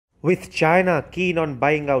With China keen on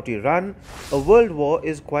buying out Iran, a world war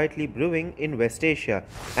is quietly brewing in West Asia,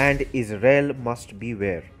 and Israel must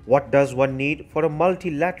beware. What does one need for a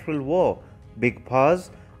multilateral war? Big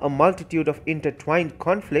powers, a multitude of intertwined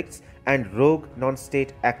conflicts, and rogue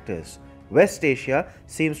non-state actors. West Asia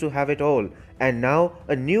seems to have it all, and now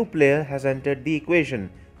a new player has entered the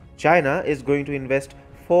equation. China is going to invest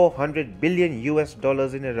 400 billion US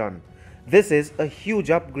dollars in Iran. This is a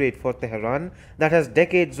huge upgrade for Tehran that has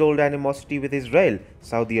decades-old animosity with Israel,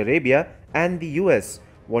 Saudi Arabia and the US.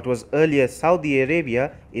 What was earlier Saudi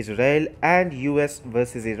Arabia, Israel and US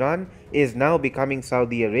versus Iran is now becoming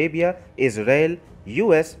Saudi Arabia, Israel,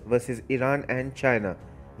 US versus Iran and China.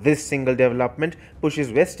 This single development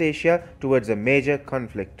pushes West Asia towards a major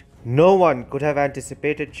conflict. No one could have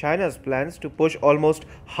anticipated China's plans to push almost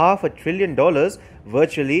 $500 billion,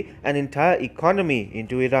 virtually an entire economy,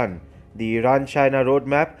 into Iran. The Iran-China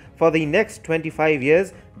roadmap for the next 25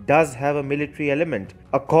 years does have a military element.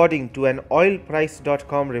 According to an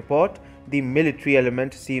oilprice.com report, the military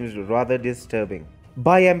element seems rather disturbing.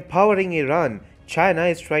 By empowering Iran, China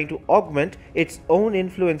is trying to augment its own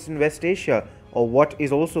influence in West Asia, or what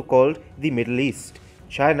is also called the Middle East.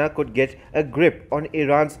 China could get a grip on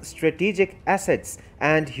Iran's strategic assets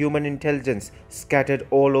and human intelligence scattered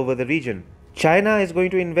all over the region. China is going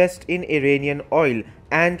to invest in Iranian oil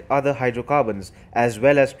and other hydrocarbons, as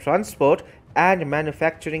well as transport and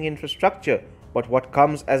manufacturing infrastructure. But what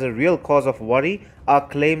comes as a real cause of worry are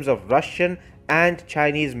claims of Russian and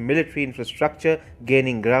Chinese military infrastructure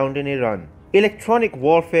gaining ground in Iran. Electronic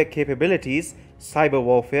warfare capabilities, cyber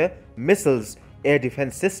warfare, missiles, air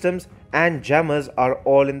defense systems, and jammers are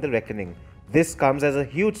all in the reckoning. This comes as a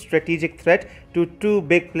huge strategic threat to two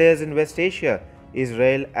big players in West Asia,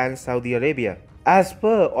 Israel and Saudi Arabia. As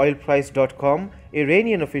per oilprice.com,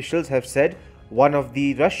 Iranian officials have said one of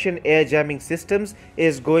the Russian air jamming systems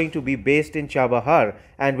is going to be based in Chabahar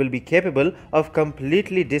and will be capable of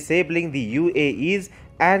completely disabling the UAE's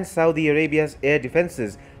and Saudi Arabia's air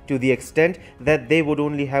defenses, to the extent that they would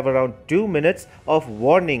only have around 2 minutes of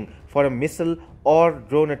warning for a missile or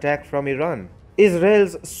drone attack from Iran.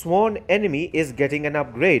 Israel's sworn enemy is getting an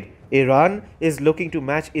upgrade. Iran is looking to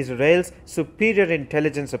match Israel's superior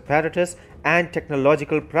intelligence apparatus and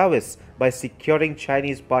technological prowess by securing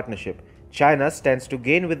Chinese partnership. China stands to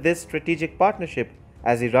gain with this strategic partnership,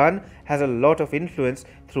 as Iran has a lot of influence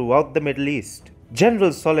throughout the Middle East. General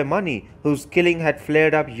Soleimani, whose killing had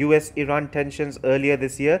flared up US-Iran tensions earlier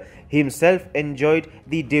this year, himself enjoyed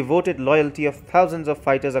the devoted loyalty of thousands of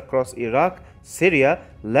fighters across Iraq, Syria,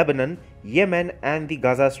 Lebanon, Yemen and the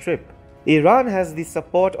Gaza Strip. Iran has the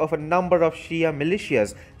support of a number of Shia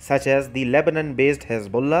militias such as the Lebanon-based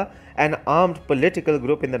Hezbollah, an armed political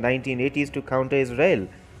group in the 1980s to counter Israel.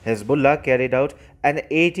 Hezbollah carried out an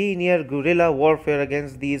 18-year guerrilla warfare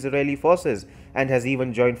against the Israeli forces and has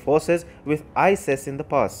even joined forces with ISIS in the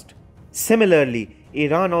past. Similarly,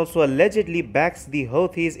 Iran also allegedly backs the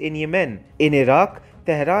Houthis in Yemen. In Iraq,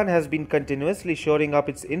 Tehran has been continuously shoring up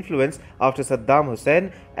its influence after Saddam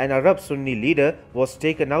Hussein, an Arab Sunni leader, was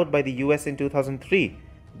taken out by the US in 2003.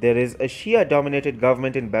 There is a Shia-dominated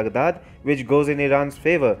government in Baghdad which goes in Iran's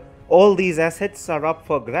favor. All these assets are up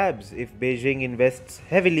for grabs if Beijing invests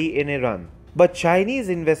heavily in Iran. But Chinese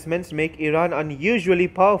investments make Iran unusually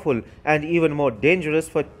powerful and even more dangerous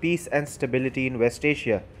for peace and stability in West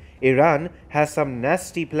Asia. Iran has some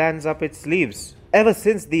nasty plans up its sleeves. Ever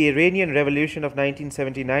since the Iranian Revolution of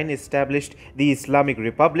 1979 established the Islamic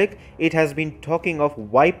Republic, it has been talking of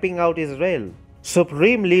wiping out Israel.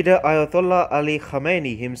 Supreme Leader Ayatollah Ali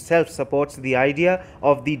Khamenei himself supports the idea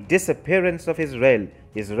of the disappearance of Israel.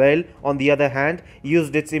 Israel, on the other hand,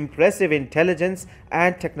 used its impressive intelligence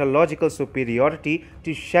and technological superiority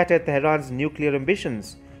to shatter Tehran's nuclear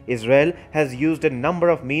ambitions. Israel has used a number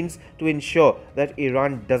of means to ensure that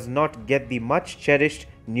Iran does not get the much-cherished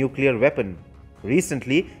nuclear weapon.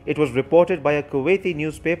 Recently, it was reported by a Kuwaiti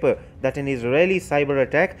newspaper that an Israeli cyber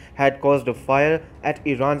attack had caused a fire at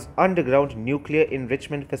Iran's underground nuclear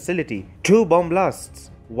enrichment facility. 2 bomb blasts,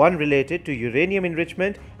 one related to uranium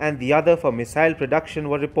enrichment and the other for missile production,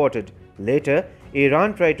 were reported. Later,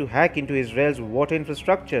 Iran tried to hack into Israel's water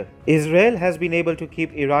infrastructure. Israel has been able to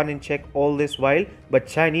keep Iran in check all this while, but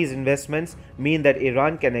Chinese investments mean that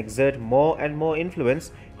Iran can exert more and more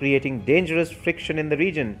influence, creating dangerous friction in the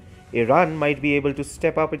region. Iran might be able to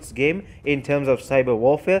step up its game in terms of cyber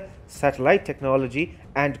warfare, satellite technology,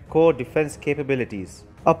 and core defense capabilities.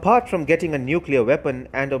 Apart from getting a nuclear weapon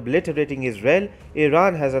and obliterating Israel,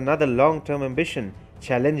 Iran has another long-term ambition: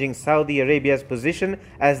 challenging Saudi Arabia's position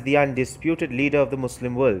as the undisputed leader of the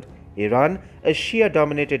Muslim world. Iran, a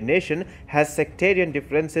Shia-dominated nation, has sectarian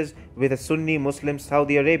differences with a Sunni Muslim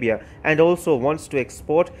Saudi Arabia and also wants to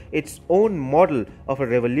export its own model of a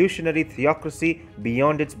revolutionary theocracy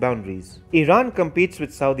beyond its boundaries. Iran competes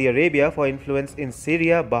with Saudi Arabia for influence in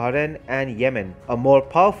Syria, Bahrain, and Yemen. A more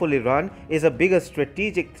powerful Iran is a bigger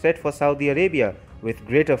strategic threat for Saudi Arabia. With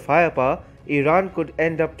greater firepower, Iran could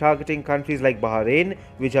end up targeting countries like Bahrain,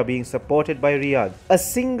 which are being supported by Riyadh. A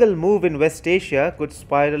single move in West Asia could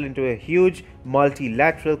spiral into a huge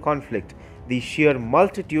multilateral conflict. The sheer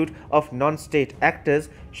multitude of non-state actors,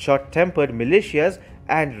 short-tempered militias,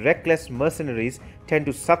 and reckless mercenaries tend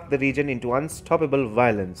to suck the region into unstoppable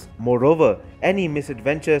violence. Moreover, any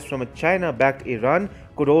misadventures from a China-backed Iran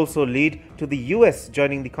could also lead to the US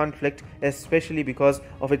joining the conflict, especially because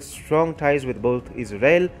of its strong ties with both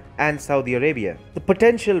Israel and Saudi Arabia. The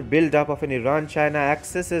potential build-up of an Iran-China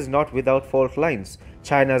axis is not without fault lines.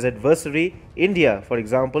 China's adversary, India, for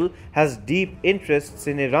example, has deep interests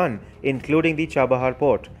in Iran, including the Chabahar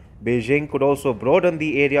port. Beijing could also broaden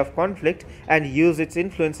the area of conflict and use its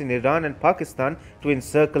influence in Iran and Pakistan to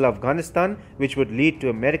encircle Afghanistan, which would lead to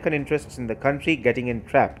American interests in the country getting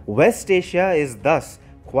entrapped. West Asia is thus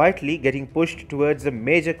quietly getting pushed towards a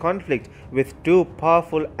major conflict with two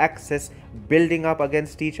powerful axes building up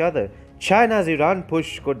against each other. China's Iran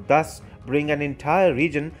push could thus bring an entire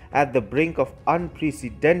region at the brink of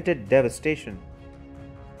unprecedented devastation.